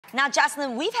Now,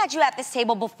 Joseline, we've had you at this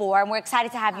table before, and we're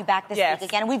excited to have you back this week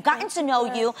again. We've gotten to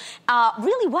know you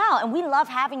really well, and we love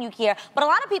having you here. But a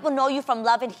lot of people know you from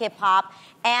Love and Hip Hop,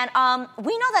 and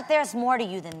we know that there's more to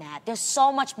you than that. There's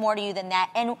so much more to you than that,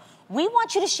 and we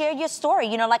want you to share your story.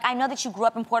 You know, like I know that you grew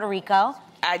up in Puerto Rico.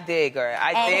 I did, girl.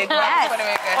 I did grow up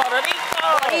in Puerto Rico.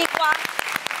 Puerto Rico.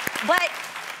 But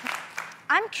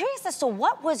I'm curious as to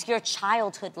what was your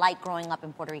childhood like growing up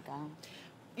in Puerto Rico?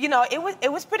 You know,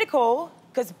 it was pretty cool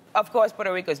because, of course,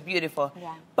 Puerto Rico is beautiful.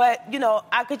 Yeah. But, you know,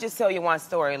 I could just tell you one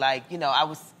story. Like, you know,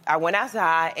 I went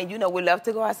outside, and, you know, we love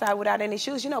to go outside without any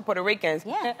shoes. You know, Puerto Ricans.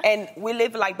 Yeah. And we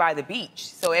live, like, by the beach.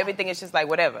 So everything is just like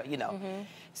whatever, you know.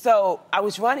 So I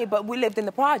was running, but we lived in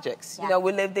the projects. Yeah. You know,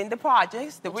 we lived in the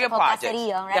projects, the real projects.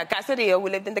 Caserío, right? Yeah, Caserío. We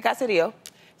lived in the Caserío.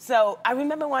 So I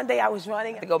remember one day I was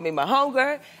running to go meet my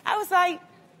homegirl. I was like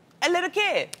a little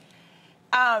kid.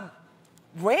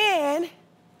 Ran,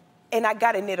 and I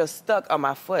got a needle stuck on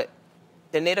my foot.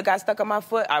 The needle got stuck on my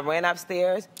foot. I ran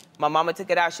upstairs. My mama took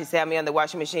it out. She sat me on the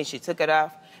washing machine. She took it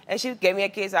off. And she gave me a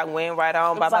kiss. I went right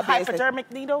on by my business. It was a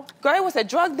hypodermic needle? Girl, it was a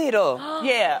drug needle.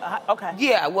 Yeah, okay.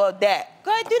 Yeah, well, that.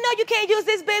 Girl, you know you can't use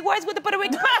these big words with the Puerto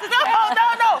Rican.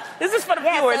 No. This is for the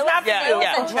viewers, not for you.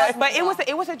 Yeah. But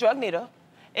it was a drug needle.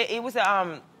 It was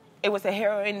a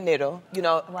heroin needle. You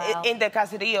know, wow. In the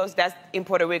caseríos, that's in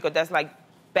Puerto Rico. That's like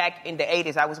back in the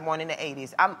 80s. I was born in the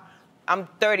 80s. I'm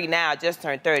 30 now. I just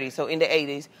turned 30. So in the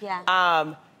 80s.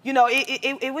 Yeah. You know,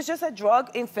 it was just a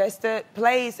drug-infested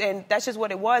place, and that's just what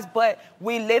it was. But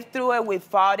we lived through it, we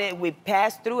fought it, we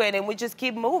passed through it, and we just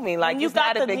keep moving. Like, when you it's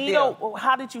not a big deal.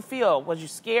 How did you feel? Was you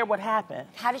scared? What happened?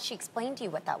 How did she explain to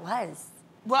you what that was?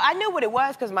 Well, I knew what it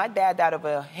was because my dad died of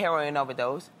a heroin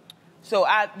overdose. So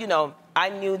I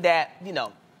knew that, you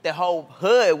know, the whole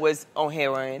hood was on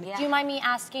heroin. Yeah. Do you mind me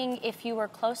asking if you were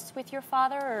close with your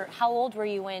father, or how old were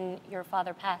you when your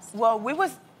father passed? Well, we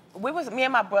was me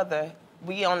and my brother.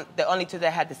 The only two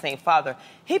that had the same father.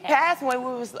 He passed when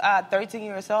we was 13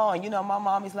 years old. And, you know, my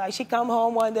mom is like, she come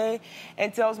home one day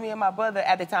and tells me and my brother,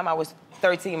 at the time I was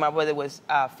 13, my brother was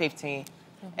 15,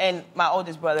 and my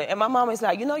oldest brother. And my mom is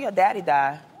like, you know, your daddy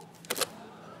died.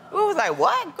 We was like,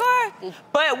 what, girl?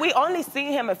 But we only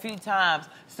seen him a few times.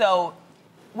 So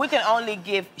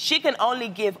she can only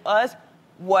give us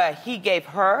what he gave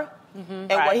her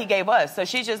and what he gave us. So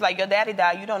she's just like, your daddy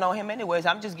died. You don't know him anyways.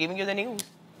 I'm just giving you the news.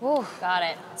 Ooh, got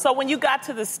it. So when you got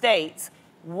to the States,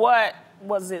 what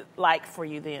was it like for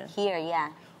you then? Here, yeah.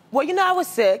 Well, you know, I was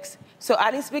 6, so I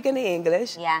didn't speak any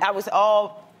English. Yeah.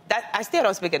 I still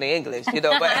don't speak any English, you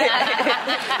know, but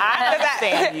I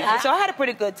understand you. So I had a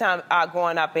pretty good time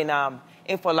growing up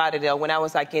in Fort Lauderdale when I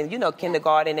was like in, you know,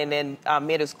 kindergarten and then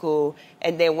middle school,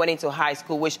 and then went into high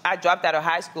school, which I dropped out of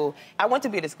high school. I went to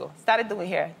beauty school, started doing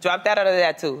hair, dropped out of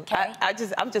that too. Okay.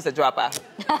 I'm just a dropout.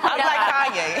 I'm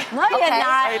like Kanye. No, you're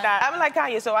not. I'm like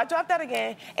Kanye, so I dropped out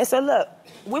again. And so look,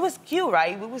 we was cute,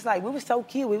 right? We was so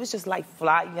cute. We was just like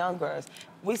fly young girls.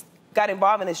 We got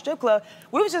involved in a strip club.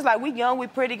 We was just like, we young, we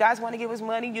pretty, guys want to give us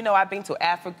money. You know, I've been to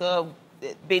Africa,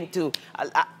 been to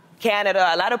Canada,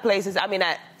 a lot of places. I mean,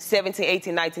 at 17,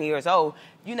 18, 19 years old,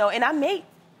 you know, and I made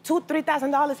 $2,000,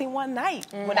 $3,000 in one night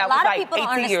when I was like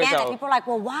 18 years old. People are like,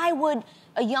 well, why would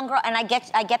a young girl, and I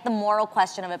get the moral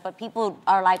question of it, but people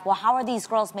are like, well, how are these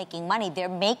girls making money? They're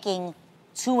making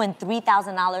 $2,000 and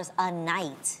 $3,000 a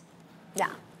night.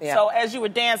 Yeah. So as you were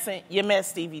dancing, you met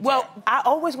Stevie J. Well, I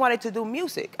always wanted to do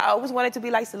music. I always wanted to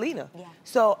be like Selena. Yeah.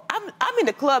 So I'm in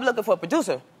the club looking for a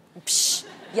producer.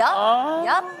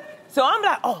 Yup. So I'm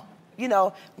like, oh, you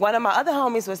know, one of my other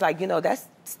homies was like, you know, that's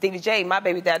Stevie J. My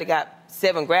baby daddy got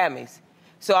 7 Grammys.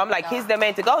 So I'm like, he's the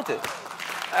man to go to.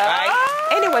 Right?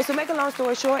 Anyway, so make a long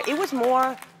story short, it was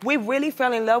more, we really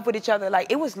fell in love with each other.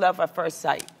 Like, it was love at first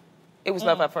sight. It was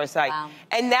love at first sight. Wow.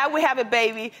 And now we have a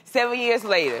baby 7 years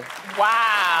later.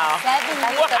 Wow. 7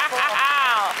 years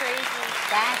Wow. crazy.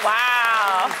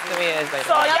 Wow. 7 years later.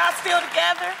 So are y'all still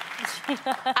together?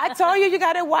 I told you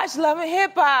gotta watch Love and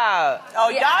Hip Hop. Oh,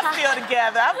 y'all still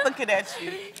together. I'm looking at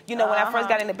you. You know, when I first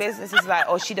got into business, it's like,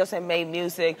 oh, she doesn't make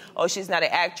music, oh, she's not an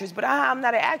actress. But I'm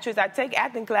not an actress. I take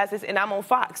acting classes, and I'm on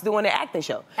Fox doing an acting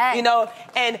show. Hey. You know,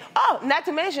 and, oh, not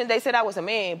to mention, they said I was a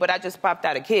man, but I just popped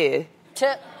out a kid. You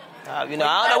know, I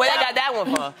don't know where they got that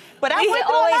one from. But I went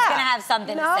through a lot. Always gonna have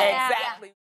something to say.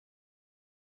 Exactly.